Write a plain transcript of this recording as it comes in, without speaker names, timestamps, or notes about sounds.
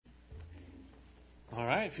All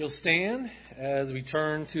right, if you'll stand as we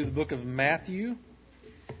turn to the book of Matthew,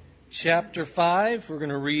 chapter 5. We're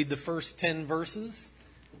going to read the first 10 verses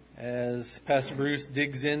as Pastor Bruce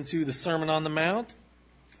digs into the Sermon on the Mount.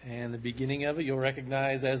 And the beginning of it you'll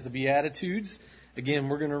recognize as the Beatitudes. Again,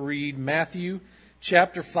 we're going to read Matthew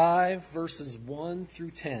chapter 5, verses 1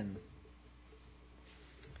 through 10.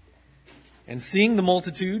 And seeing the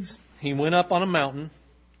multitudes, he went up on a mountain,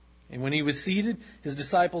 and when he was seated, his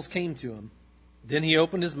disciples came to him. Then he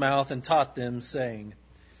opened his mouth and taught them, saying,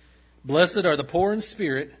 Blessed are the poor in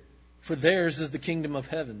spirit, for theirs is the kingdom of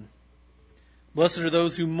heaven. Blessed are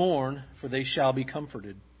those who mourn, for they shall be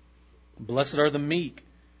comforted. Blessed are the meek,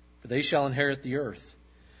 for they shall inherit the earth.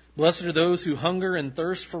 Blessed are those who hunger and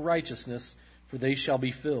thirst for righteousness, for they shall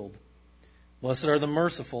be filled. Blessed are the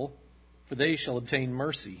merciful, for they shall obtain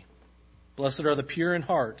mercy. Blessed are the pure in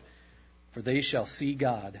heart, for they shall see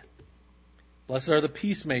God. Blessed are the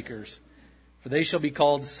peacemakers, for they shall be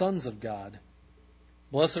called sons of God.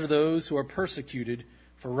 Blessed are those who are persecuted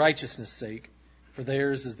for righteousness' sake, for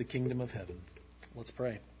theirs is the kingdom of heaven. Let's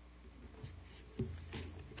pray.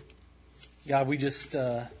 God, we just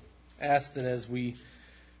ask that as we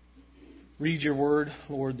read your word,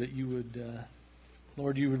 Lord, that you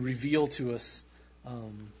would reveal to us,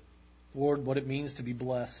 Lord, what it means to be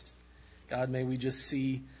blessed. God, may we just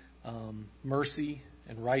see mercy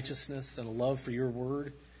and righteousness and a love for your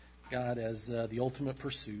word, God, as the ultimate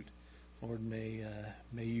pursuit. Lord, may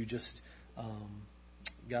you just,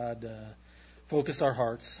 God, focus our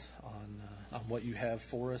hearts on what you have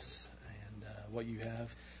for us, and what you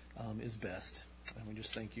have is best. And we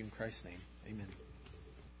just thank you in Christ's name. Amen.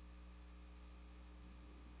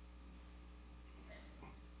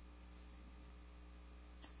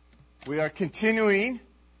 We are continuing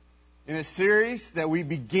in a series that we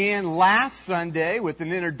began last Sunday with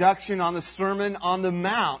an introduction on the Sermon on the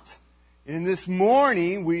Mount. And this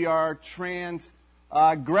morning we are transitioning,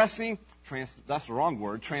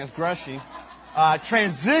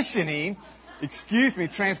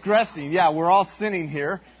 transgressing. Yeah, we're all sinning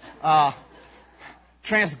here.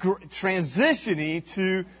 Transitioning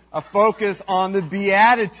to a focus on the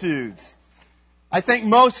Beatitudes. I think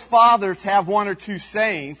most fathers have one or two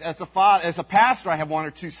sayings. As a pastor, I have one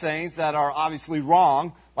or two sayings that are obviously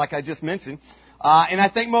wrong, like I just mentioned. And I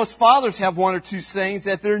think most fathers have one or two sayings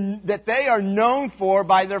that they are known for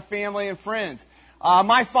by their family and friends.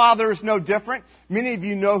 My father is no different. Many of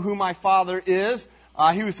you know who my father is.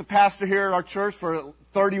 He was the pastor here at our church for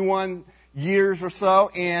 31 years or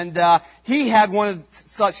so. And he had one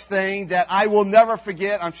such thing that I will never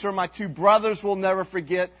forget. I'm sure my two brothers will never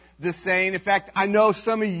forget this saying. In fact, I know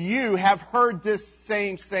some of you have heard this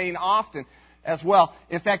same saying often as well.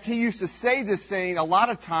 In fact, he used to say this saying a lot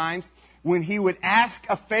of times when he would ask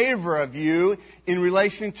a favor of you in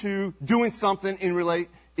relation to doing something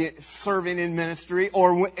serving in ministry,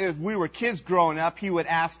 or as we were kids growing up, he would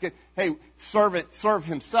ask it, hey, serve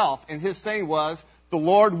himself. And his saying was, the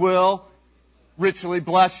Lord will richly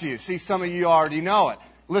bless you. See, some of you already know it.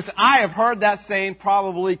 Listen, I have heard that saying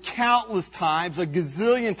probably countless times, a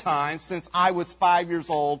gazillion times since I was 5 years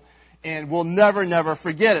old, and will never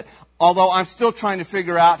forget it. Although I'm still trying to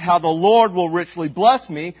figure out how the Lord will richly bless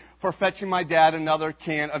me for fetching my dad another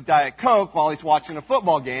can of Diet Coke while he's watching a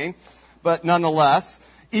football game. But nonetheless,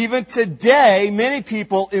 even today, many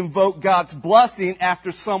people invoke God's blessing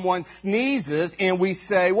after someone sneezes, and we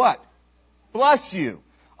say what? Bless you.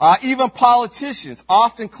 Even politicians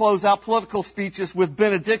often close out political speeches with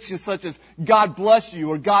benedictions such as, God bless you,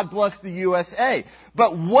 or God bless the USA.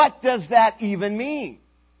 But what does that even mean?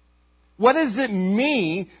 What does it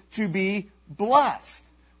mean to be blessed?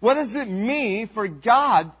 What does it mean for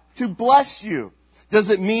God to bless you? Does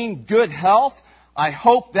it mean good health? I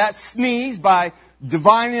hope that sneeze by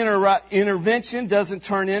divine intervention doesn't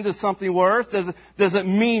turn into something worse. Does it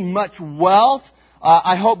mean much wealth?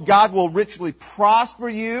 I hope God will richly prosper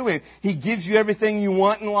you and He gives you everything you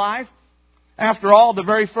want in life. After all, the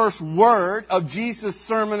very first word of Jesus'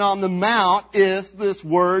 Sermon on the Mount is this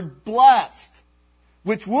word blessed,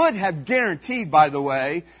 which would have guaranteed, by the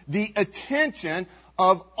way, the attention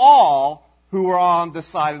of all who were on the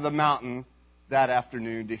side of the mountain that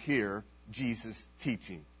afternoon to hear Jesus'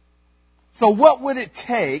 teaching. So what would it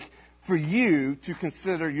take for you to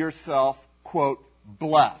consider yourself, quote,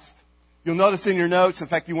 blessed? You'll notice in your notes, in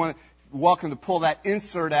fact, you're welcome to pull that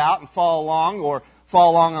insert out and follow along, or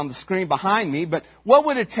follow along on the screen behind me. But what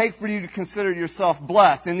would it take for you to consider yourself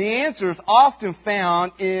blessed? And the answer is often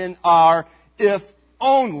found in our if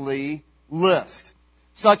only list.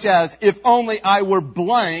 Such as, if only I were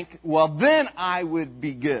blank, well, then I would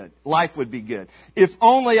be good. Life would be good. If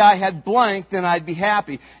only I had blank, then I'd be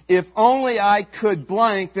happy. If only I could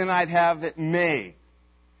blank, then I'd have it made.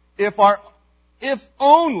 If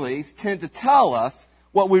onlys tend to tell us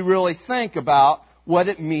what we really think about what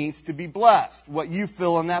it means to be blessed, what you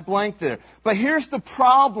fill in that blank there. But here's the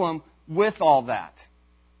problem with all that.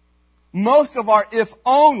 Most of our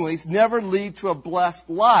if-onlys never lead to a blessed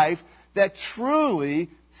life that truly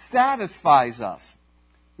satisfies us.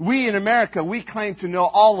 We in America, we claim to know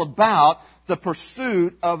all about the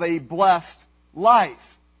pursuit of a blessed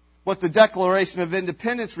life. What the Declaration of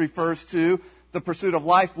Independence refers to, the pursuit of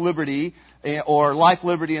life, liberty, or life,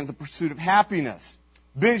 liberty, and the pursuit of happiness.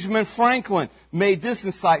 Benjamin Franklin made this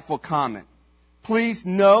insightful comment. Please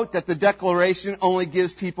note that the Declaration only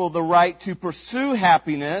gives people the right to pursue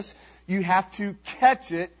happiness. You have to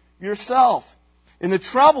catch it yourself. And the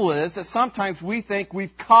trouble is that sometimes we think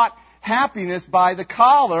we've caught happiness by the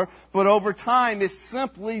collar, but over time it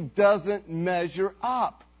simply doesn't measure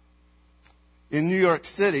up. In New York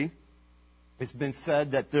City, it's been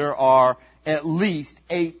said that there are at least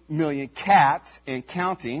 8 million cats and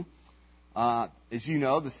counting. As you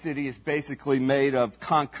know, the city is basically made of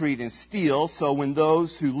concrete and steel, so when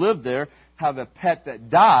those who live there have a pet that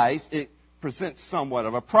dies, it presents somewhat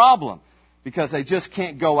of a problem, because they just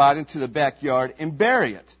can't go out into the backyard and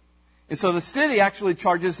bury it. And so the city actually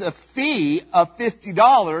charges a fee of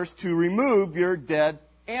 $50 to remove your dead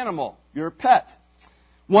animal, your pet.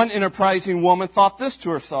 One enterprising woman thought this to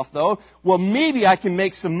herself, though, well, maybe I can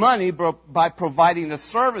make some money by providing a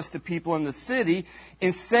service to people in the city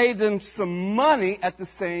and save them some money at the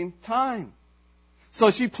same time.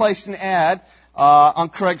 So she placed an ad on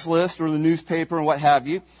Craigslist or the newspaper and what have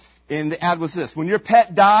you. And the ad was this: when your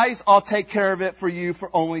pet dies, I'll take care of it for you for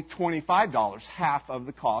only $25, half of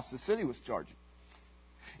the cost the city was charging.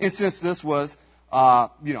 And since this was,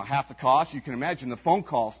 half the cost, you can imagine the phone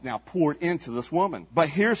calls now poured into this woman. But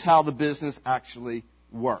here's how the business actually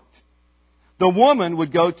worked. The woman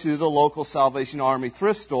would go to the local Salvation Army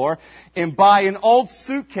thrift store and buy an old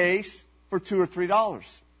suitcase for $2 or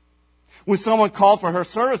 $3. When someone called for her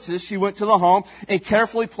services, she went to the home and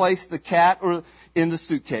carefully placed the cat in the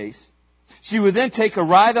suitcase. She would then take a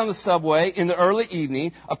ride on the subway in the early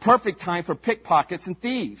evening, a perfect time for pickpockets and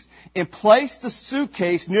thieves, and place the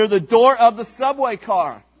suitcase near the door of the subway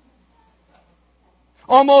car.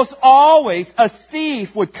 Almost always, a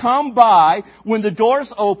thief would come by when the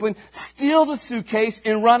doors open, steal the suitcase,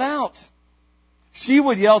 and run out. She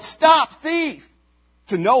would yell, "Stop, thief!"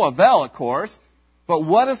 To no avail, of course. But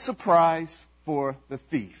what a surprise for the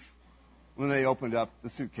thief when they opened up the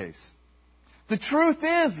suitcase. The truth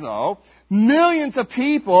is, though, millions of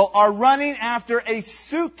people are running after a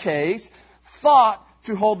suitcase thought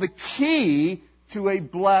to hold the key to a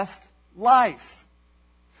blessed life.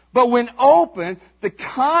 But when opened, the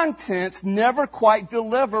contents never quite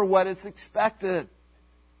deliver what is expected.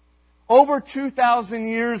 Over 2,000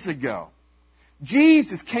 years ago,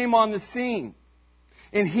 Jesus came on the scene,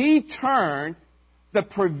 and He turned the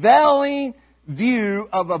prevailing view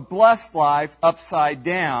of a blessed life upside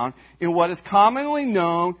down in what is commonly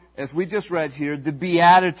known, as we just read here, the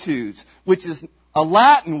Beatitudes, which is a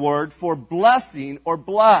Latin word for blessing or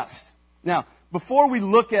blessed. Now, before we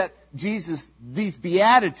look at these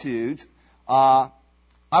Beatitudes, I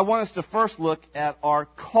want us to first look at our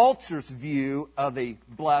culture's view of a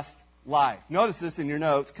blessed life. Notice this in your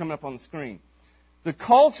notes coming up on the screen. The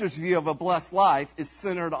culture's view of a blessed life is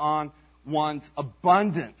centered on one's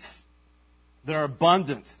abundance. Their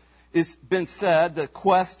abundance. It's been said that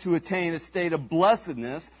quest to attain a state of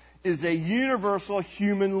blessedness is a universal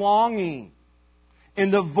human longing.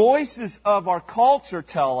 And the voices of our culture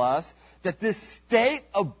tell us that this state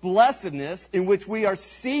of blessedness in which we are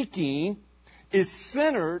seeking is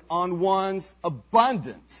centered on one's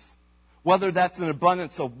abundance. Whether that's an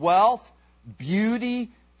abundance of wealth,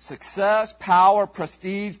 beauty, success, power,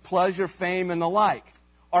 prestige, pleasure, fame, and the like.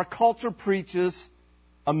 Our culture preaches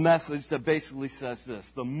a message that basically says this: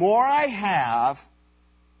 the more I have,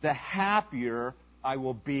 the happier I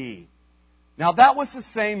will be. Now, that was the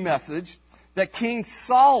same message that King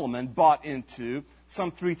Solomon bought into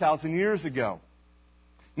some 3,000 years ago.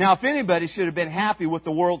 Now, if anybody should have been happy with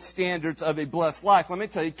the world's standards of a blessed life, let me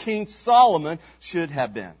tell you, King Solomon should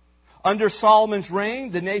have been. Under Solomon's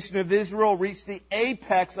reign, the nation of Israel reached the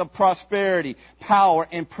apex of prosperity, power,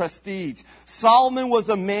 and prestige. Solomon was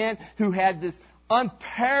a man who had this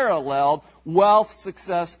unparalleled wealth,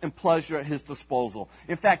 success, and pleasure at his disposal.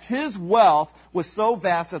 In fact, his wealth was so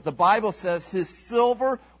vast that the Bible says his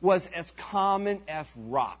silver was as common as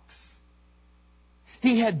rocks.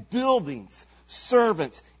 He had buildings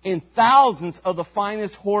servants, and thousands of the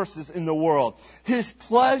finest horses in the world. His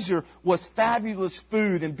pleasure was fabulous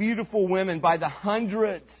food and beautiful women by the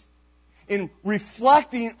hundreds. In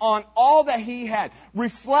reflecting on all that he had,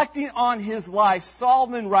 reflecting on his life,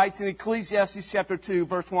 Solomon writes in Ecclesiastes chapter 2,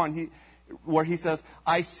 verse 1, where he says,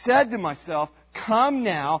 I said to myself, come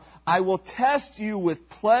now, I will test you with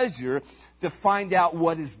pleasure to find out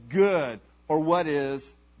what is good or what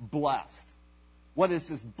is blessed. What is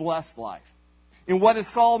this blessed life? And what does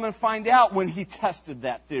Solomon find out when he tested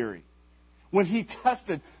that theory? When he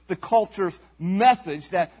tested the culture's message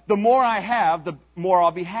that the more I have, the more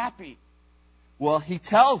I'll be happy. Well, he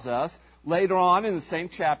tells us later on in the same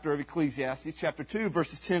chapter of Ecclesiastes, chapter 2,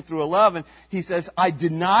 verses 10 through 11, he says, I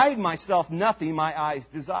denied myself nothing my eyes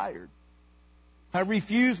desired. I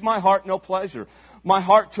refused my heart no pleasure. My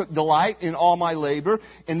heart took delight in all my labor,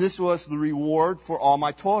 and this was the reward for all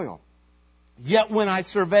my toil. Yet when I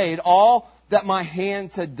surveyed all that my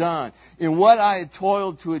hands had done and what I had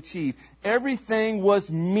toiled to achieve, everything was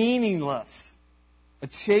meaningless, a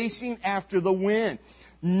chasing after the wind.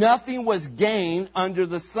 Nothing was gained under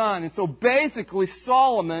the sun. And so basically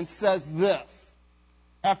Solomon says this,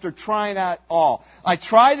 after trying it all. I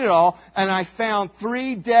tried it all, and I found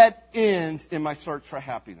 3 dead ends in my search for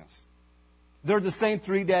happiness. They're the same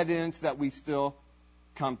 3 dead ends that we still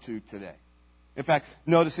come to today. In fact,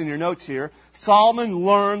 notice in your notes here, Solomon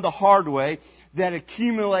learned the hard way that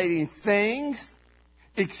accumulating things,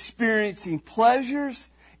 experiencing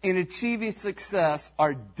pleasures, and achieving success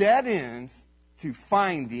are dead ends to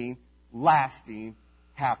finding lasting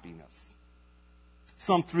happiness.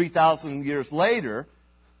 Some 3,000 years later,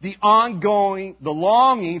 the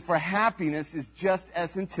longing for happiness is just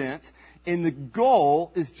as intense, and the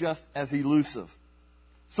goal is just as elusive.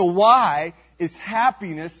 So why is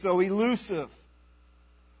happiness so elusive?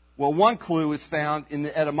 Well, one clue is found in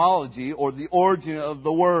the etymology or the origin of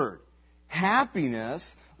the word.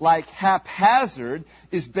 Happiness, like haphazard,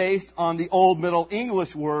 is based on the Old Middle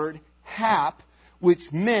English word hap,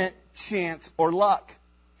 which meant chance or luck.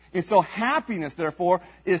 And so happiness, therefore,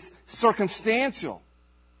 is circumstantial.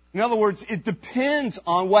 In other words, it depends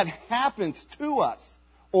on what happens to us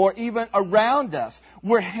or even around us.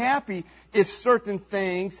 We're happy if certain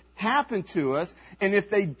things happen to us, and if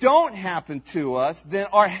they don't happen to us, then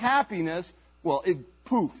our happiness, well, it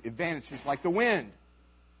vanishes like the wind.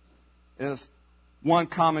 As one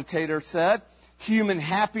commentator said, human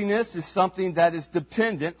happiness is something that is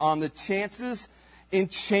dependent on the chances and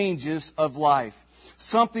changes of life.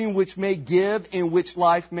 Something which may give and which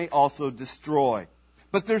life may also destroy.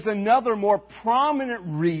 But there's another more prominent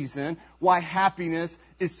reason why happiness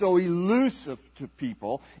is so elusive to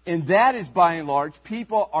people, and that is, by and large,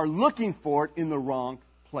 people are looking for it in the wrong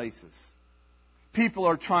places. People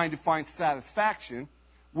are trying to find satisfaction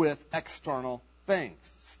with external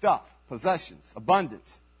things, stuff, possessions,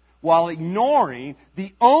 abundance, while ignoring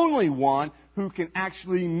the only one who can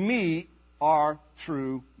actually meet our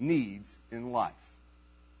true needs in life.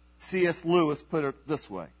 C.S. Lewis put it this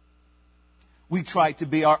way. We try to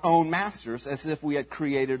be our own masters as if we had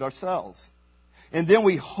created ourselves. And then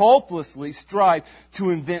we hopelessly strive to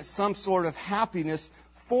invent some sort of happiness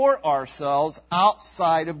for ourselves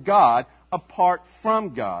outside of God, apart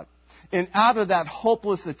from God. And out of that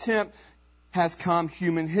hopeless attempt has come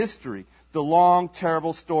human history, the long,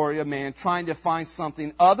 terrible story of man trying to find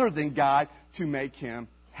something other than God to make him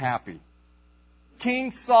happy.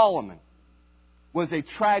 King Solomon was a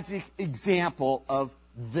tragic example of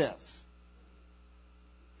this.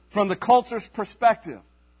 From the culture's perspective,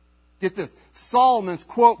 get this, Solomon's,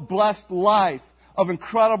 quote, blessed life of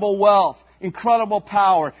incredible wealth, incredible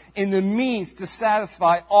power, and the means to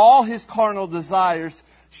satisfy all his carnal desires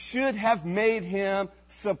should have made him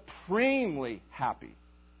supremely happy.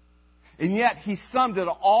 And yet he summed it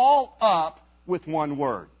all up with one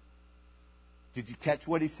word. Did you catch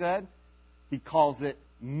what he said? He calls it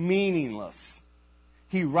meaningless.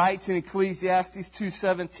 He writes in Ecclesiastes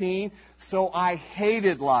 2:17, so I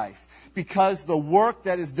hated life because the work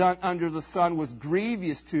that is done under the sun was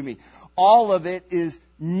grievous to me. All of it is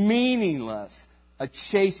meaningless, a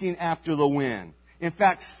chasing after the wind. In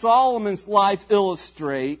fact, Solomon's life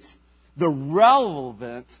illustrates the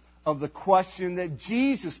relevance of the question that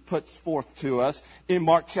Jesus puts forth to us in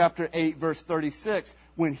Mark chapter 8, verse 36,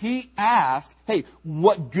 when he asked, hey,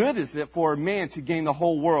 what good is it for a man to gain the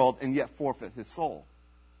whole world and yet forfeit his soul?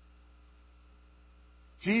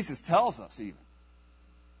 Jesus tells us even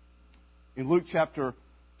in Luke chapter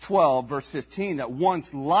 12, verse 15, that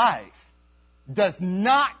one's life does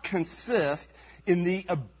not consist in the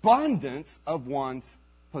abundance of one's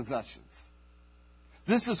possessions.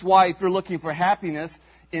 This is why if you're looking for happiness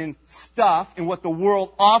in stuff and what the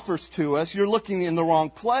world offers to us, you're looking in the wrong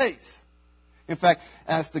place. In fact,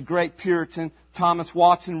 as the great Puritan Thomas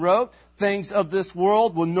Watson wrote, things of this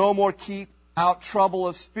world will no more keep out trouble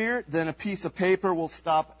of spirit than a piece of paper will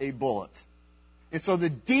stop a bullet. And so the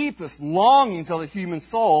deepest longings of the human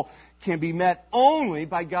soul can be met only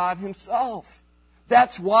by God Himself.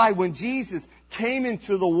 That's why when Jesus came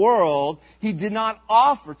into the world, He did not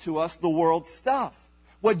offer to us the world's stuff.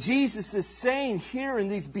 What Jesus is saying here in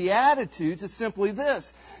these Beatitudes is simply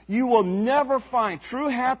this: you will never find true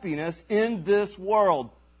happiness in this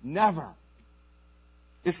world. Never.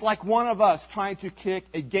 It's like one of us trying to kick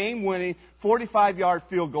a game-winning 45-yard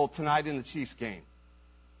field goal tonight in the Chiefs game.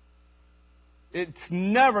 It's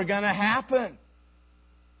never going to happen.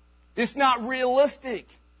 It's not realistic.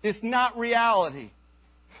 It's not reality.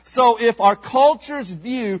 So if our culture's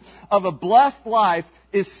view of a blessed life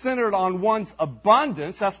is centered on one's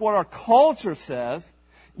abundance, that's what our culture says,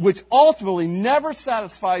 which ultimately never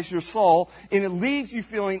satisfies your soul, and it leaves you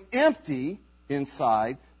feeling empty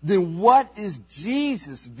inside, then what is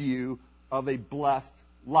Jesus' view of a blessed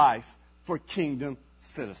life for kingdom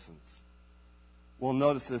citizens? Well,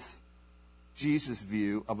 notice this. Jesus'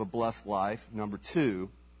 view of a blessed life, number 2,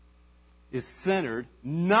 is centered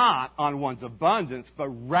not on one's abundance, but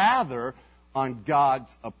rather on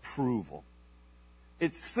God's approval.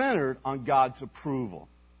 It's centered on God's approval.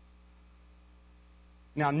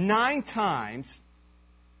 Now, 9 times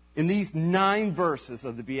in these 9 verses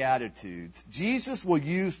of the Beatitudes, Jesus will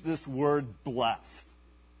use this word blessed.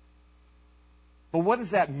 But what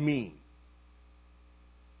does that mean?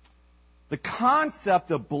 The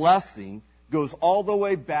concept of blessing goes all the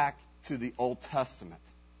way back to the Old Testament.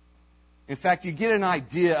 In fact, you get an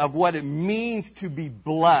idea of what it means to be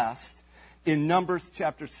blessed in Numbers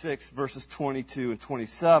chapter 6, verses 22 and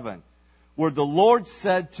 27, where the Lord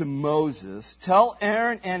said to Moses, "Tell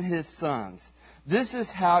Aaron and his sons, this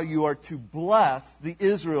is how you are to bless the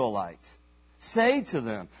Israelites. Say to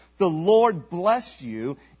them, the Lord bless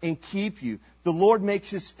you and keep you. The Lord make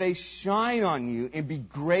His face shine on you and be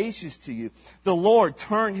gracious to you. The Lord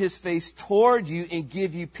turn His face toward you and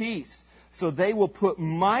give you peace. So they will put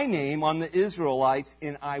my name on the Israelites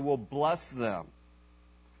and I will bless them."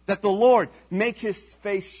 That the Lord make His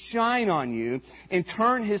face shine on you and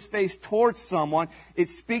turn His face towards someone, it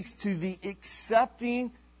speaks to the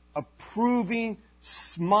accepting, approving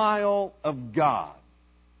smile of God.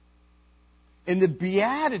 And the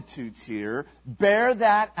Beatitudes here bear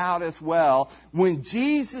that out as well when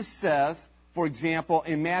Jesus says, for example,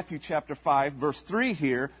 in Matthew chapter 5, verse 3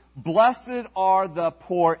 here, "Blessed are the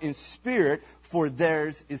poor in spirit, for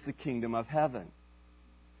theirs is the kingdom of heaven."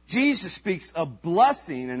 Jesus speaks of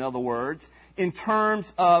blessing, in other words, in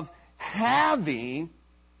terms of having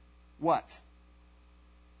what?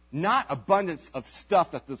 Not abundance of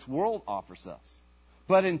stuff that this world offers us,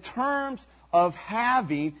 but in terms of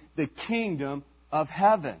having the kingdom of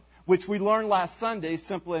heaven, which we learned last Sunday is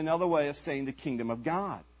simply another way of saying the kingdom of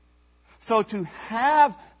God. So to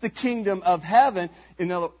have the kingdom of heaven,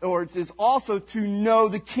 in other words, is also to know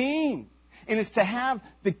the King. And it's to have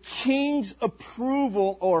the King's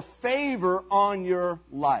approval or favor on your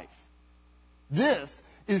life. This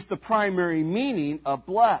is the primary meaning of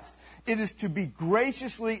blessed. It is to be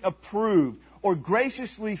graciously approved or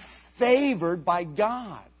graciously favored by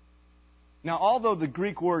God. Now, although the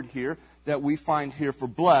Greek word here that we find here for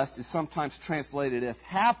blessed is sometimes translated as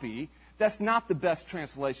happy, that's not the best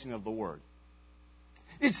translation of the word.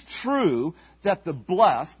 It's true that the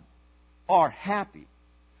blessed are happy.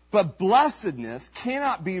 But blessedness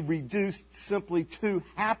cannot be reduced simply to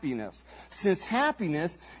happiness, since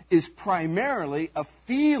happiness is primarily a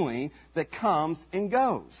feeling that comes and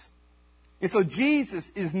goes. And so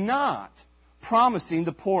Jesus is not promising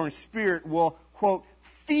the poor in spirit will, quote,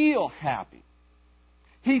 feel happy.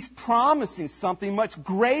 He's promising something much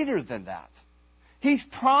greater than that. He's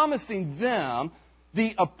promising them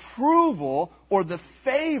the approval or the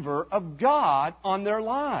favor of God on their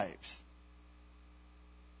lives.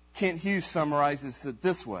 Kent Hughes summarizes it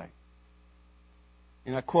this way.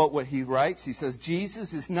 And I quote what he writes. He says,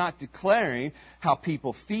 Jesus is not declaring how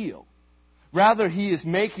people feel. Rather, He is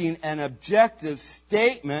making an objective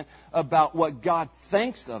statement about what God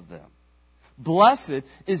thinks of them. Blessed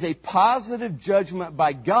is a positive judgment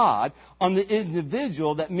by God on the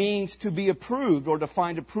individual that means to be approved or to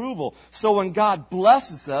find approval. So when God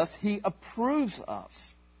blesses us, He approves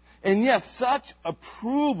us. And yes, such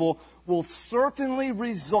approval will certainly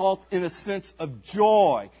result in a sense of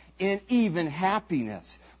joy and even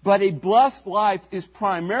happiness. But a blessed life is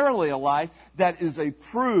primarily a life that is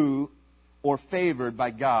approved or favored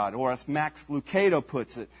by God. Or as Max Lucado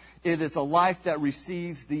puts it, it is a life that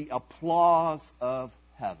receives the applause of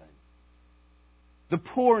heaven. The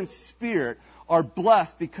poor in spirit are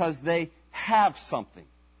blessed because they have something.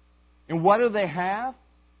 And what do they have?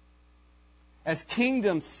 As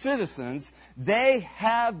kingdom citizens, they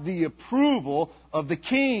have the approval of the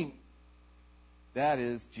King. That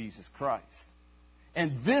is Jesus Christ.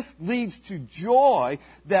 And this leads to joy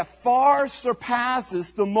that far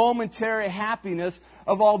surpasses the momentary happiness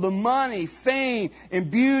of all the money, fame, and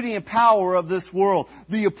beauty and power of this world.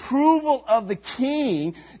 The approval of the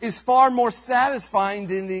King is far more satisfying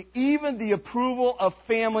than even the approval of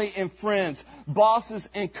family and friends, bosses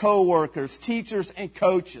and co-workers, teachers and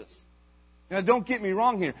coaches. Now, don't get me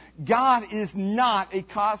wrong here. God is not a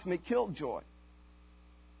cosmic killjoy.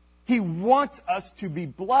 He wants us to be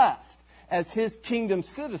blessed as His kingdom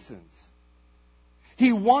citizens.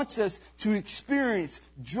 He wants us to experience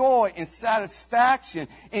joy and satisfaction,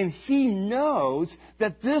 and He knows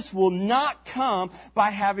that this will not come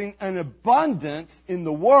by having an abundance in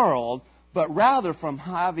the world, but rather from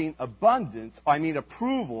having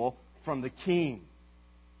approval from the King.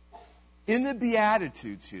 In the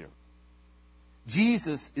Beatitudes here,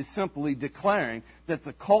 Jesus is simply declaring that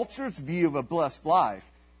the culture's view of a blessed life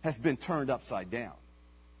has been turned upside down.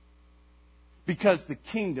 Because the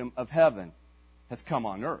kingdom of heaven has come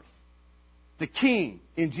on earth. The King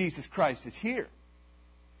in Jesus Christ is here.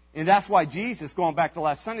 And that's why Jesus, going back to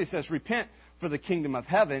last Sunday, says, repent, for the kingdom of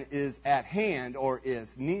heaven is at hand or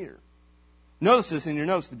is near. Notice this in your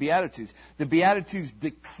notes, the Beatitudes. The Beatitudes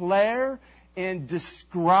declare and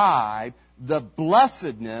describe the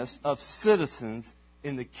blessedness of citizens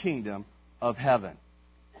in the kingdom of heaven.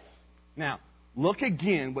 Now, look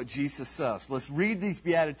again what Jesus says. Let's read these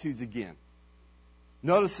Beatitudes again.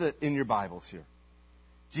 Notice it in your Bibles here.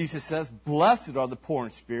 Jesus says, blessed are the poor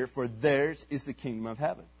in spirit, for theirs is the kingdom of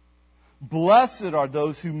heaven. Blessed are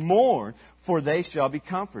those who mourn, for they shall be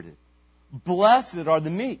comforted. Blessed are the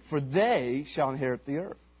meek, for they shall inherit the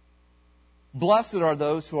earth. Blessed are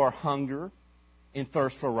those who are hunger and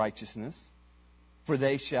thirst for righteousness, for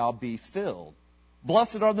they shall be filled.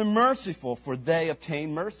 Blessed are the merciful, for they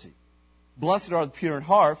obtain mercy. Blessed are the pure in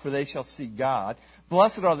heart, for they shall see God.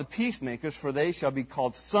 Blessed are the peacemakers, for they shall be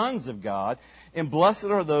called sons of God. And blessed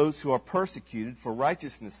are those who are persecuted for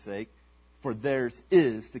righteousness' sake, for theirs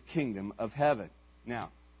is the kingdom of heaven. Now,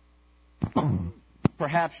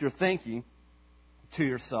 perhaps you're thinking to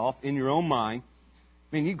yourself, in your own mind,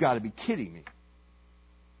 man, you've got to be kidding me.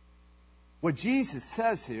 What Jesus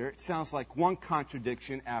says here, it sounds like one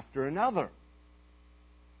contradiction after another.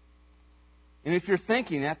 And if you're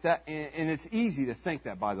thinking that, and it's easy to think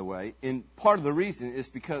that, by the way, and part of the reason is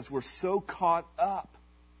because we're so caught up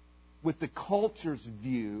with the culture's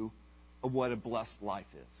view of what a blessed life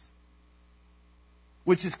is,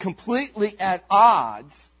 which is completely at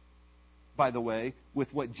odds, by the way,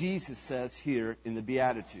 with what Jesus says here in the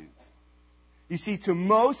Beatitudes. You see, to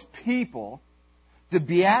most people, the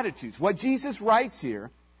Beatitudes, what Jesus writes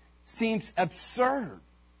here, seems absurd.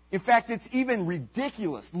 In fact, it's even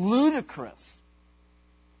ridiculous, ludicrous.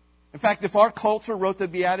 In fact, if our culture wrote the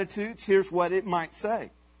Beatitudes, here's what it might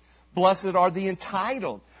say. Blessed are the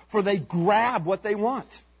entitled, for they grab what they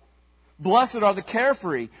want. Blessed are the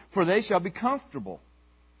carefree, for they shall be comfortable.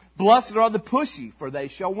 Blessed are the pushy, for they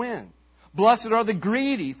shall win. Blessed are the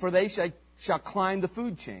greedy, for they shall climb the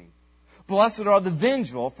food chain. Blessed are the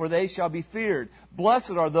vengeful, for they shall be feared.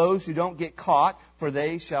 Blessed are those who don't get caught, for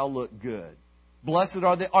they shall look good. Blessed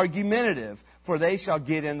are the argumentative, for they shall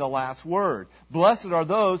get in the last word. Blessed are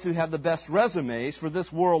those who have the best resumes, for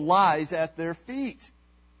this world lies at their feet.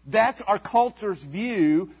 That's our culture's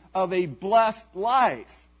view of a blessed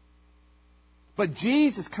life. But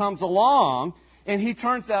Jesus comes along, and He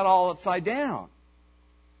turns that all upside down.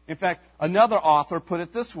 In fact, another author put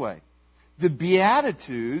it this way. The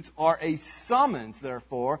Beatitudes are a summons,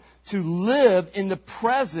 therefore, to live in the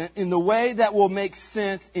present in the way that will make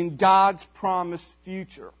sense in God's promised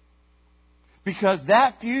future. Because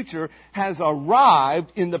that future has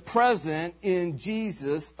arrived in the present in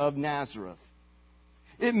Jesus of Nazareth.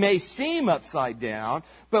 It may seem upside down,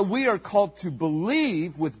 but we are called to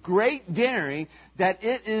believe with great daring that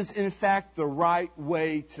it is in fact the right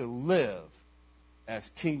way to live as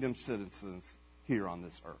kingdom citizens here on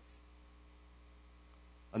this earth.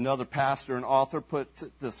 Another pastor and author puts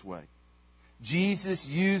it this way. Jesus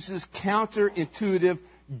uses counterintuitive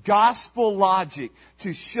gospel logic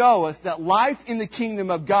to show us that life in the kingdom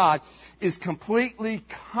of God is completely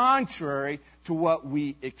contrary to what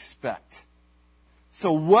we expect.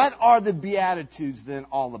 So what are the Beatitudes then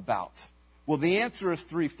all about? Well, the answer is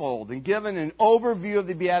threefold. And given an overview of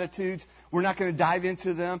the Beatitudes, We're not going to dive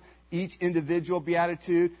into them, each individual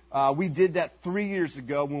beatitude. We did that 3 years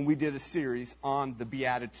ago when we did a series on the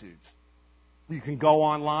Beatitudes. You can go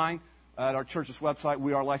online at our church's website,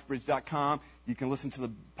 wearelifebridge.com. You can listen to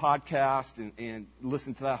the podcast and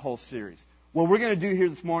listen to that whole series. What we're going to do here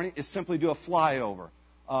this morning is simply do a flyover,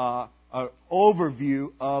 an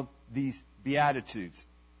overview of these Beatitudes.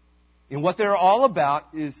 And what they're all about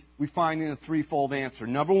is we find in a threefold answer.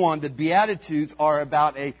 Number one, the Beatitudes are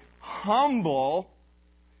about a humble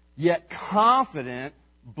yet confident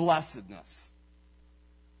blessedness.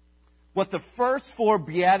 What the first four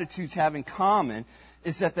Beatitudes have in common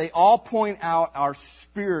is that they all point out our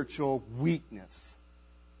spiritual weakness.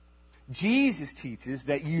 Jesus teaches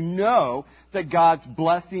that you know that God's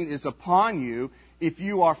blessing is upon you if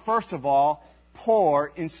you are, first of all,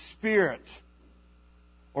 poor in spirit.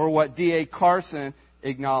 Or what D.A. Carson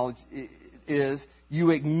acknowledged is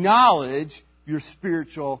you acknowledge your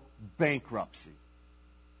spiritual bankruptcy.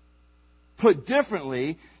 Put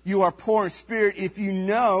differently, you are poor in spirit if you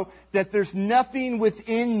know that there's nothing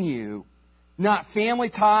within you, not family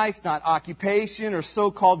ties, not occupation or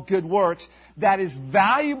so-called good works, that is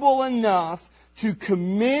valuable enough to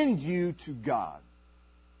commend you to God.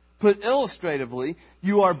 Put illustratively,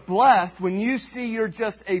 you are blessed when you see you're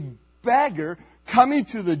just a beggar coming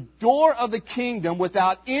to the door of the kingdom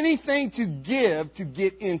without anything to give to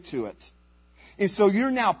get into it. And so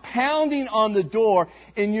you're now pounding on the door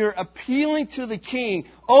and you're appealing to the king,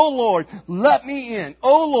 "Oh Lord, let me in.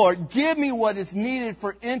 Oh Lord, give me what is needed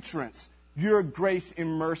for entrance, your grace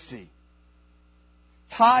and mercy."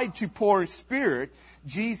 Tied to poor in spirit,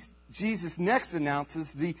 Jesus next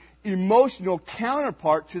announces the emotional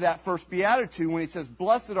counterpart to that first beatitude when he says,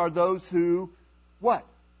 "Blessed are those who," what?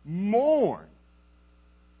 Mourn.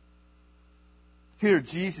 Here,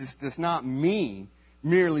 Jesus does not mean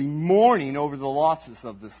merely mourning over the losses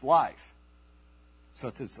of this life,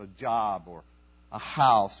 such as a job or a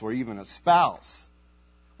house or even a spouse.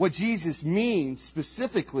 What Jesus means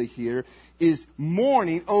specifically here is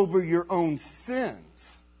mourning over your own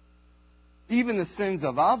sins, even the sins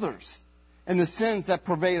of others and the sins that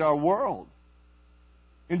pervade our world.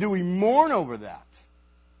 And do we mourn over that?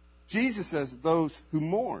 Jesus says those who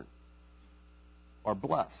mourn are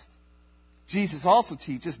blessed. Jesus also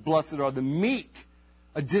teaches, "Blessed are the meek,"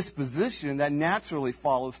 a disposition that naturally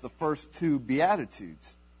follows the first two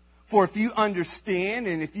Beatitudes. For if you understand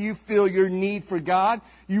and if you feel your need for God,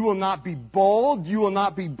 you will not be bold, you will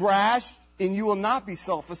not be brash, and you will not be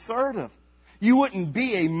self-assertive. You wouldn't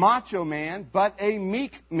be a macho man, but a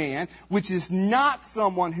meek man, which is not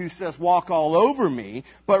someone who says, "Walk all over me,"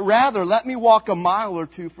 but rather, "Let me walk a mile or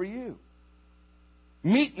two for you."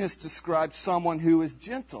 Meekness describes someone who is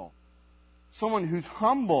gentle, someone who's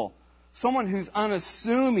humble, someone who's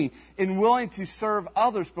unassuming and willing to serve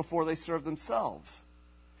others before they serve themselves.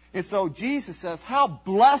 And so Jesus says, how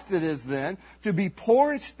blessed it is then to be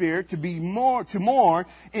poor in spirit, to mourn,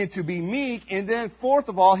 and to be meek. And then fourth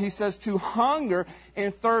of all, he says to hunger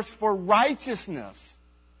and thirst for righteousness.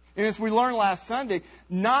 And as we learned last Sunday,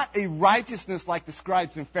 not a righteousness like the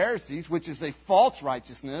scribes and Pharisees, which is a false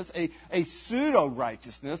righteousness, a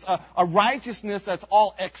pseudo-righteousness, a righteousness that's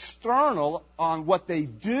all external on what they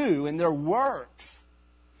do in their works.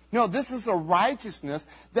 No, this is a righteousness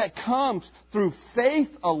that comes through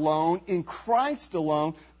faith alone, in Christ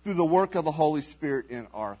alone, through the work of the Holy Spirit in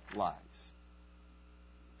our lives.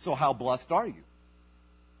 So how blessed are you?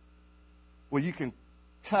 Well, you can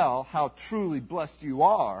tell how truly blessed you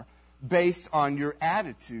are based on your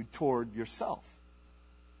attitude toward yourself.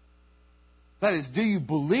 That is, do you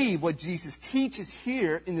believe what Jesus teaches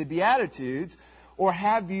here in the Beatitudes, or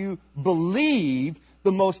have you believed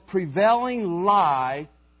the most prevailing lie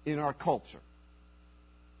in our culture?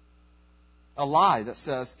 A lie that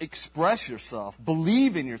says, express yourself,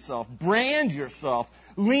 believe in yourself, brand yourself,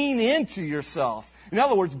 lean into yourself. In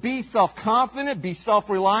other words, be self-confident, be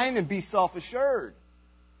self-reliant, and be self-assured.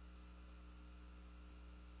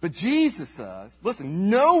 But Jesus says, listen,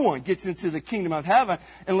 no one gets into the kingdom of heaven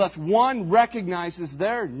unless one recognizes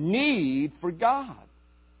their need for God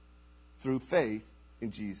through faith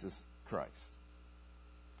in Jesus Christ.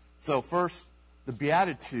 So first, the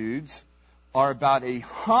Beatitudes are about a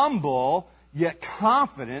humble yet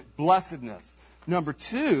confident blessedness. Number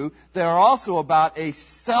two, they are also about a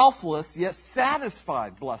selfless yet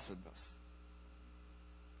satisfied blessedness.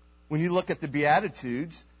 When you look at the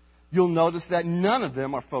Beatitudes, you'll notice that none of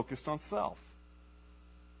them are focused on self.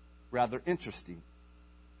 Rather interesting.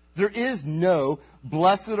 There is no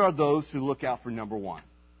blessed are those who look out for number one.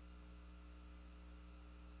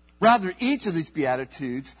 Rather, each of these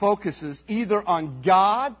Beatitudes focuses either on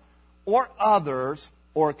God or others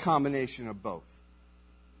or a combination of both.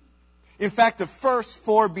 In fact, the first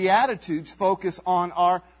 4 Beatitudes focus on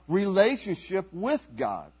our relationship with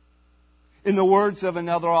God. In the words of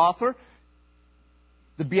another author,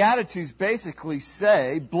 the Beatitudes basically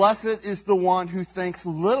say, blessed is the one who thinks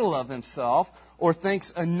little of himself or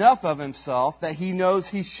thinks enough of himself that he knows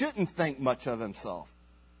he shouldn't think much of himself.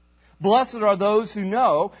 Blessed are those who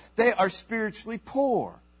know they are spiritually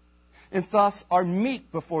poor and thus are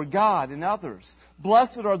meek before God and others.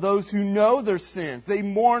 Blessed are those who know their sins. They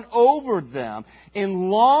mourn over them and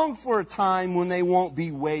long for a time when they won't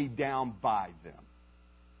be weighed down by them.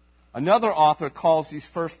 Another author calls these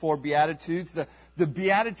first 4 Beatitudes the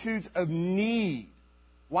Beatitudes of need.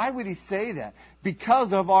 Why would he say that?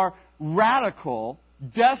 Because of our radical,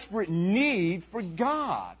 desperate need for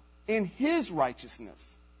God and His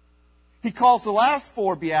righteousness. He calls the last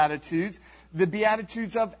 4 Beatitudes the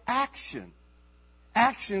Beatitudes of action.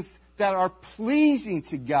 Actions that are pleasing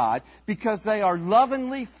to God because they are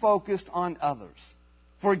lovingly focused on others.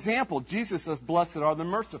 For example, Jesus says, blessed are the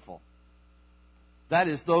merciful. That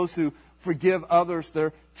is, those who forgive others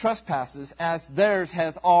their trespasses as theirs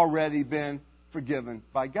has already been forgiven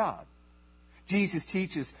by God. Jesus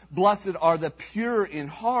teaches, blessed are the pure in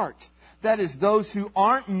heart. That is, those who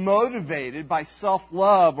aren't motivated by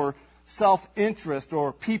self-love or self-interest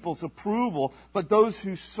or people's approval, but those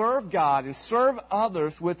who serve God and serve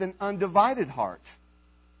others with an undivided heart.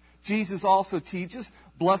 Jesus also teaches,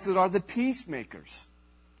 blessed are the peacemakers.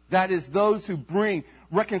 That is, those who bring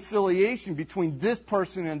reconciliation between this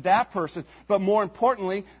person and that person, but more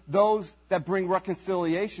importantly, those that bring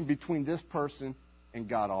reconciliation between this person and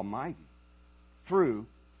God Almighty through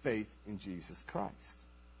faith in Jesus Christ.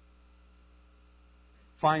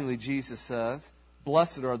 Finally, Jesus says,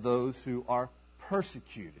 blessed are those who are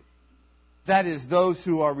persecuted. That is, those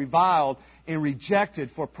who are reviled and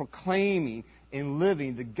rejected for proclaiming and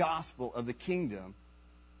living the gospel of the kingdom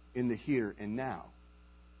in the here and now.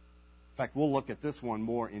 In fact, we'll look at this one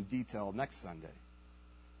more in detail next Sunday.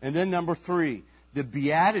 And then number 3, the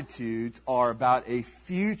Beatitudes are about a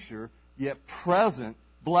future yet present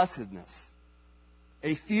blessedness.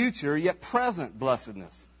 A future yet present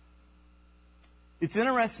blessedness. It's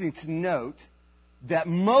interesting to note that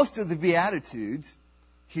most of the Beatitudes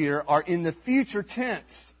here are in the future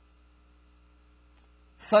tense,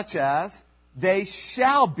 such as, they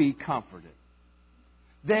shall be comforted.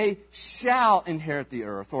 They shall inherit the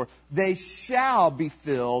earth, or they shall be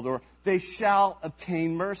filled, or they shall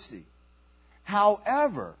obtain mercy.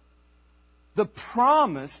 However, the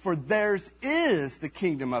promise for theirs is the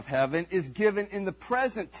kingdom of heaven is given in the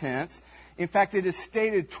present tense. In fact, it is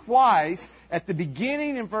stated twice at the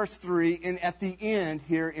beginning in verse 3 and at the end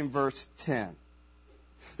here in verse 10.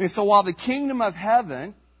 And so while the kingdom of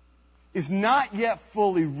heaven is not yet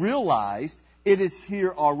fully realized, it is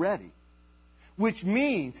here already. Which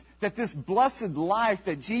means that this blessed life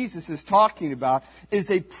that Jesus is talking about is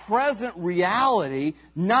a present reality,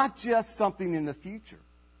 not just something in the future.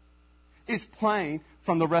 It's plain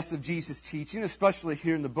from the rest of Jesus' teaching, especially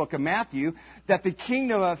here in the book of Matthew, that the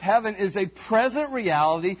kingdom of heaven is a present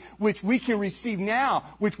reality which we can receive now,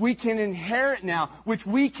 which we can inherit now, which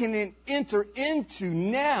we can enter into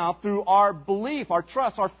now through our belief, our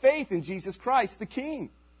trust, our faith in Jesus Christ, the King.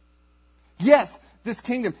 Yes, this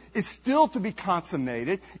kingdom is still to be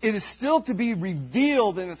consummated. It is still to be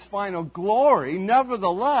revealed in its final glory.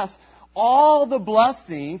 Nevertheless, all the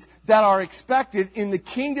blessings that are expected in the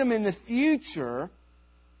kingdom in the future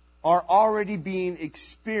are already being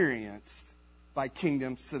experienced by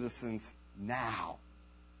kingdom citizens now.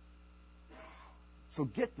 So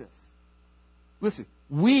get this. Listen,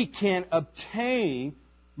 we can obtain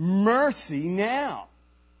mercy now.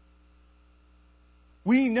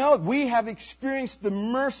 We know we have experienced the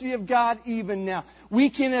mercy of God even now. We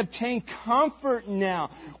can obtain comfort now.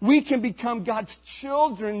 We can become God's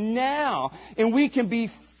children now. And we can be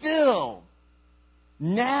filled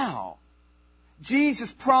now.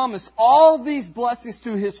 Jesus promised all these blessings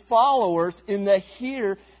to His followers in the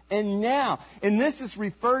here and now. And this is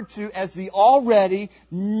referred to as the already,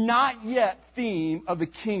 not yet theme of the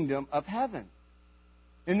kingdom of heaven.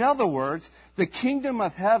 In other words, the kingdom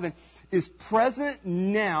of heaven is present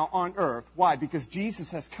now on earth. Why? Because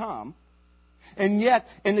Jesus has come. And yet,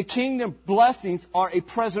 in the kingdom, blessings are a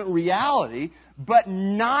present reality, but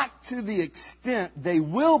not to the extent they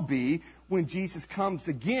will be when Jesus comes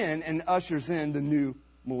again and ushers in the new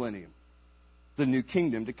millennium, the new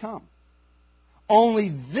kingdom to come. Only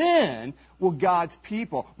then will God's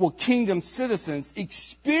people, will kingdom citizens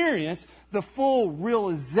experience the full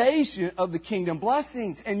realization of the kingdom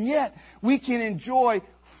blessings. And yet, we can enjoy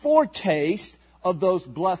foretaste of those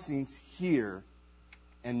blessings here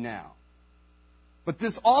and now. But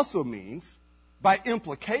this also means, by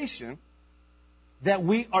implication, that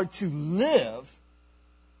we are to live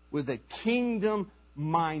with a kingdom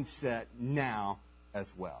mindset now as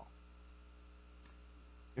well.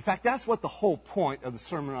 In fact, that's what the whole point of the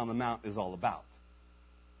Sermon on the Mount is all about.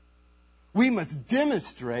 We must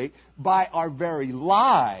demonstrate by our very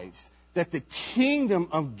lives that the kingdom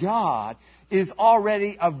of God is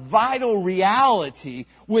already a vital reality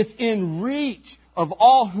within reach of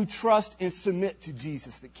all who trust and submit to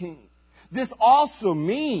Jesus the King. This also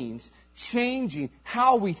means changing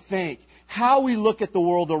how we think, how we look at the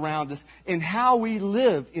world around us, and how we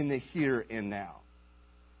live in the here and now.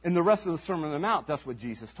 In the rest of the Sermon on the Mount, that's what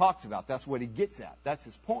Jesus talks about. That's what he gets at. That's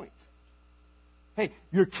his point. Hey,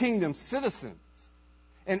 you're kingdom citizens.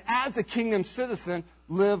 And as a kingdom citizen,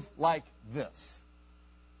 live like this.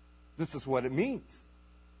 This is what it means.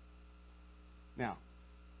 Now,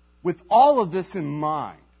 with all of this in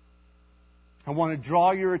mind, I want to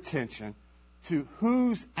draw your attention to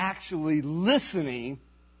who's actually listening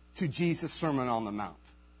to Jesus' Sermon on the Mount.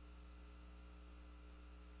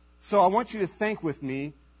 So I want you to think with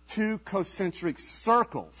me two concentric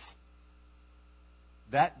circles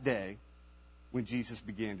that day when Jesus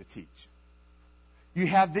began to teach. You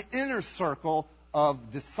have the inner circle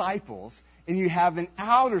of disciples, and you have an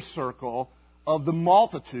outer circle of the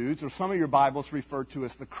multitudes, or some of your Bibles refer to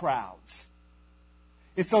as the crowds.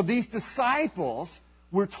 And so these disciples,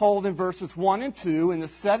 we're told in verses 1 and 2, in the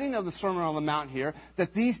setting of the Sermon on the Mount here,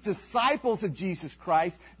 that these disciples of Jesus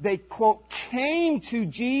Christ, they, quote, came to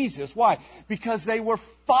Jesus. Why? Because they were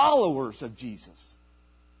followers of Jesus.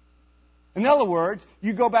 In other words,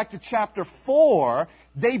 you go back to chapter 4,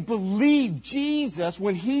 they believed Jesus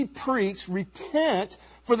when he preached, repent,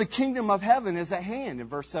 for the kingdom of heaven is at hand, in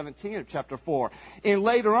verse 17 of chapter 4. And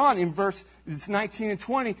later on, in verse 19 and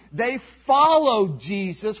 20, they followed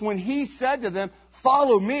Jesus when he said to them,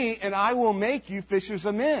 follow me and I will make you fishers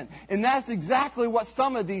of men. And that's exactly what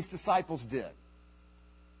some of these disciples did.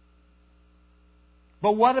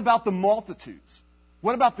 But what about the multitudes?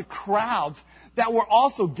 What about the crowds that were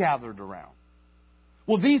also gathered around?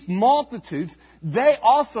 Well, these multitudes, they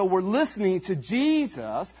also were listening to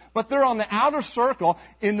Jesus, but they're on the outer circle,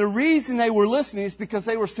 and the reason they were listening is because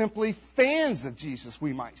they were simply fans of Jesus,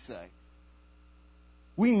 we might say.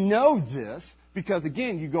 We know this because,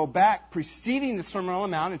 again, you go back preceding the Sermon on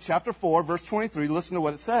the Mount in chapter 4, verse 23, listen to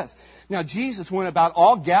what it says. Now, Jesus went about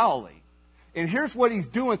all Galilee. And here's what he's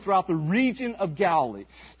doing throughout the region of Galilee.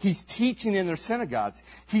 He's teaching in their synagogues.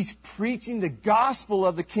 He's preaching the gospel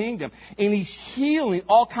of the kingdom. And he's healing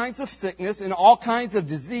all kinds of sickness and all kinds of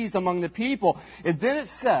disease among the people. And then it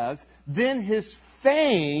says, then his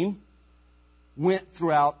fame went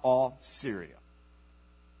throughout all Syria.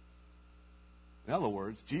 In other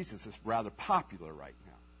words, Jesus is rather popular right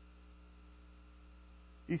now.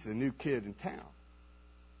 He's the new kid in town.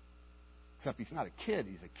 Except he's not a kid,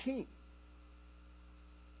 he's a king.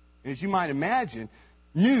 As you might imagine,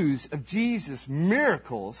 news of Jesus'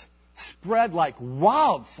 miracles spread like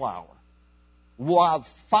wildflower.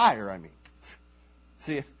 Wildfire, I mean.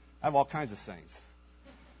 See, I have all kinds of sayings.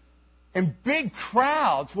 And big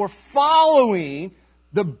crowds were following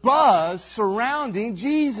the buzz surrounding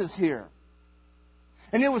Jesus here.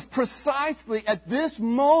 And it was precisely at this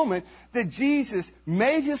moment that Jesus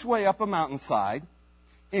made his way up a mountainside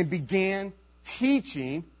and began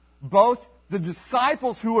teaching both the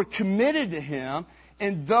disciples who were committed to him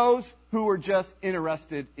and those who were just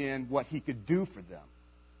interested in what he could do for them.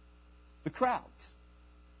 The crowds.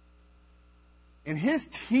 And his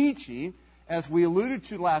teaching, as we alluded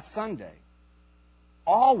to last Sunday,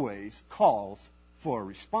 always calls for a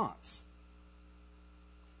response.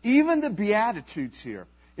 Even the Beatitudes here,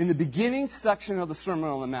 in the beginning section of the Sermon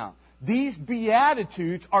on the Mount, these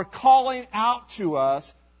Beatitudes are calling out to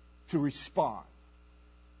us to respond.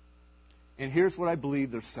 And here's what I believe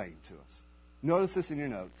they're saying to us. Notice this in your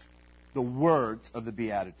notes. The words of the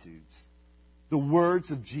Beatitudes. The words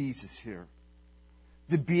of Jesus here.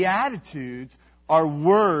 The Beatitudes are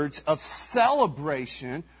words of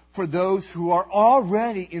celebration for those who are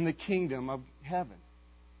already in the kingdom of heaven.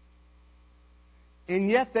 And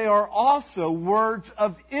yet they are also words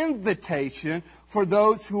of invitation for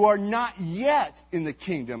those who are not yet in the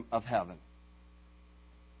kingdom of heaven.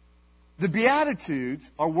 The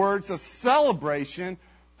Beatitudes are words of celebration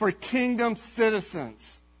for kingdom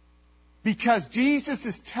citizens. Because Jesus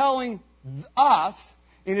is telling us,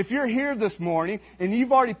 and if you're here this morning and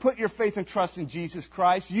you've already put your faith and trust in Jesus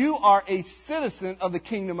Christ, you are a citizen of the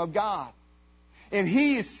kingdom of God. And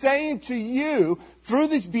He is saying to you, through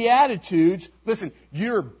these Beatitudes, listen,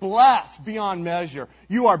 you're blessed beyond measure.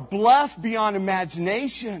 You are blessed beyond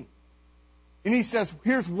imagination. And He says,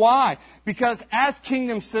 here's why. Because as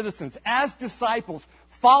kingdom citizens, as disciples,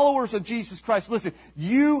 followers of Jesus Christ, listen,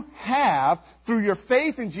 you have, through your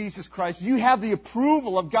faith in Jesus Christ, you have the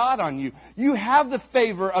approval of God on you. You have the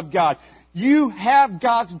favor of God. You have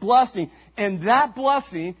God's blessing. And that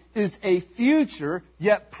blessing is a future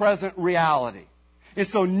yet present reality. And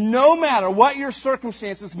so no matter what your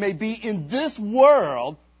circumstances may be in this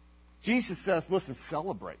world, Jesus says, listen,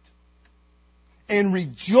 celebrate. And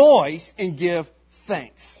rejoice and give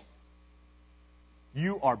thanks.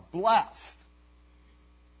 You are blessed.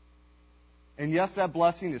 And yes, that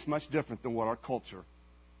blessing is much different than what our culture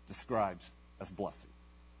describes as blessing.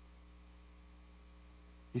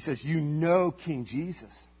 He says, you know King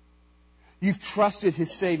Jesus. You've trusted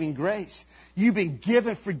His saving grace. You've been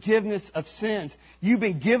given forgiveness of sins. You've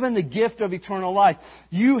been given the gift of eternal life.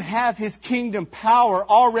 You have His kingdom power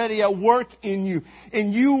already at work in you.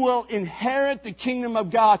 And you will inherit the kingdom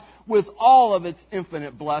of God with all of its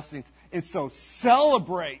infinite blessings. And so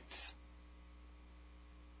celebrate.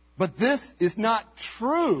 But this is not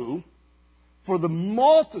true for the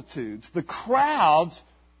multitudes, the crowds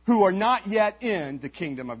who are not yet in the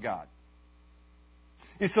kingdom of God.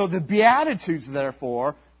 And so the Beatitudes,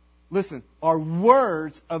 therefore, listen, are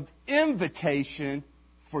words of invitation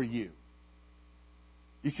for you.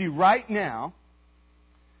 You see, right now,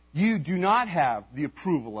 you do not have the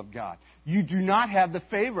approval of God. You do not have the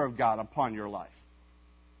favor of God upon your life.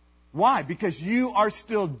 Why? Because you are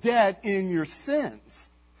still dead in your sins.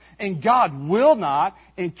 And God will not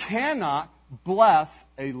and cannot bless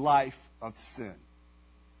a life of sin.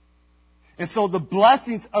 And so the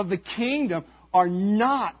blessings of the kingdom are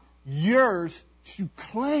not yours to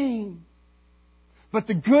claim. But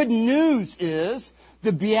the good news is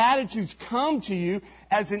the Beatitudes come to you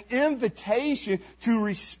as an invitation to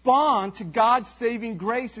respond to God's saving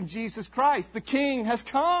grace in Jesus Christ. The King has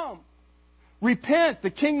come. Repent,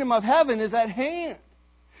 the kingdom of heaven is at hand.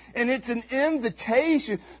 And it's an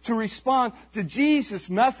invitation to respond to Jesus'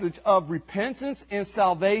 message of repentance and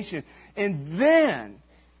salvation. And then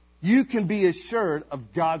you can be assured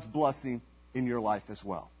of God's blessing in your life as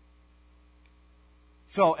well.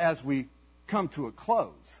 So as we come to a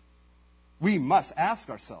close, we must ask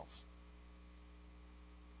ourselves,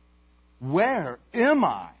 where am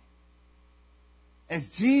I? As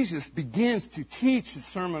Jesus begins to teach His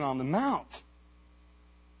Sermon on the Mount.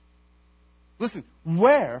 Listen,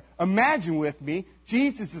 where, imagine with me,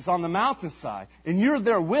 Jesus is on the mountainside and you're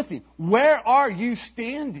there with Him. Where are you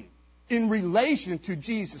standing in relation to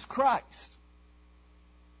Jesus Christ?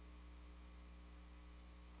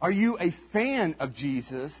 Are you a fan of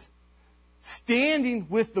Jesus, standing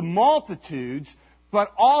with the multitudes,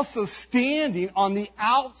 but also standing on the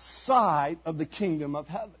outside of the kingdom of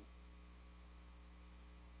heaven?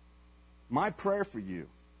 My prayer for you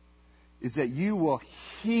is that you will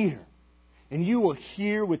hear, and you will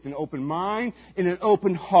hear with an open mind and an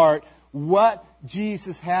open heart what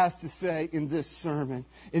Jesus has to say in this sermon,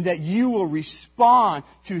 and that you will respond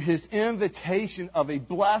to His invitation of a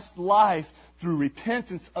blessed life through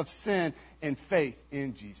repentance of sin and faith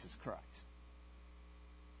in Jesus Christ.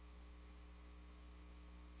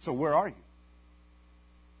 So where are you?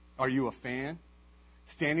 Are you a fan,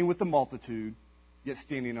 standing with the multitude, yet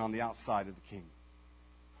standing on the outside of the kingdom?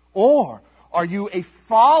 Or are you a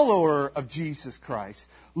follower of Jesus Christ,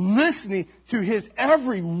 listening to His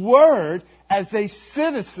every word as a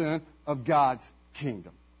citizen of God's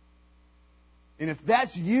kingdom? And if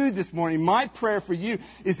that's you this morning, my prayer for you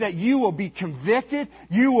is that you will be convicted,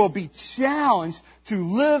 you will be challenged to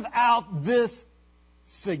live out this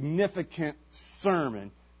significant sermon,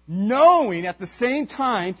 knowing at the same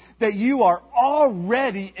time that you are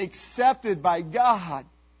already accepted by God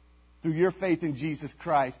through your faith in Jesus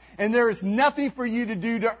Christ. And there is nothing for you to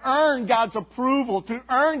do to earn God's approval, to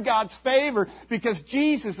earn God's favor, because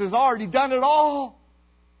Jesus has already done it all.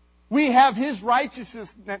 We have His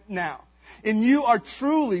righteousness now. And you are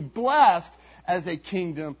truly blessed as a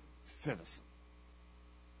kingdom citizen.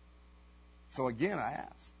 So again, I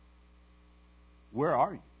ask, where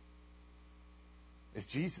are you? As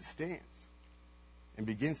Jesus stands and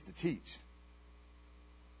begins to teach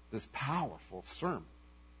this powerful sermon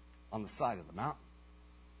on the side of the mountain.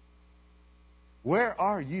 Where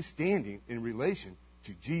are you standing in relation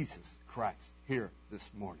to Jesus Christ here this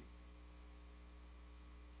morning?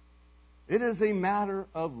 It is a matter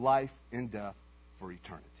of life and death for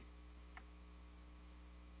eternity.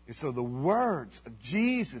 And so the words of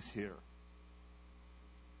Jesus here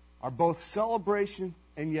are both celebration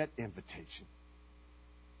and yet invitation.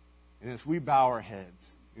 And as we bow our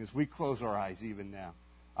heads, and as we close our eyes even now,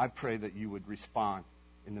 I pray that you would respond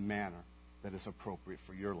in the manner that is appropriate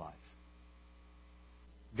for your life.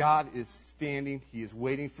 God is standing. He is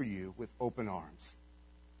waiting for you with open arms.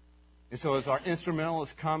 And so as our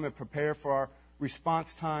instrumentalists come and prepare for our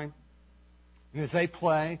response time, and as they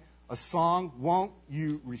play a song, won't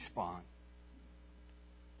you respond?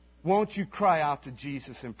 Won't you cry out to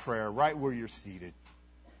Jesus in prayer right where you're seated?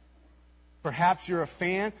 Perhaps you're a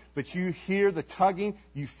fan, but you hear the tugging,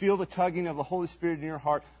 you feel the tugging of the Holy Spirit in your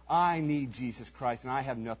heart. I need Jesus Christ, and I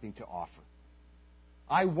have nothing to offer.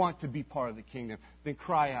 I want to be part of the kingdom. Then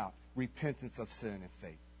cry out, repentance of sin and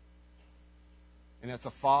faith. And as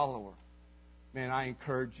a follower, man, I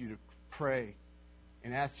encourage you to pray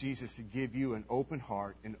and ask Jesus to give you an open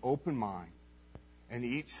heart, an open mind. And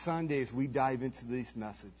each Sunday as we dive into this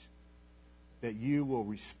message, that you will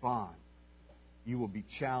respond. You will be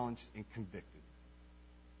challenged and convicted.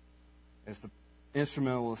 As the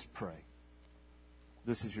instrumentalists pray,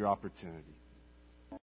 this is your opportunity.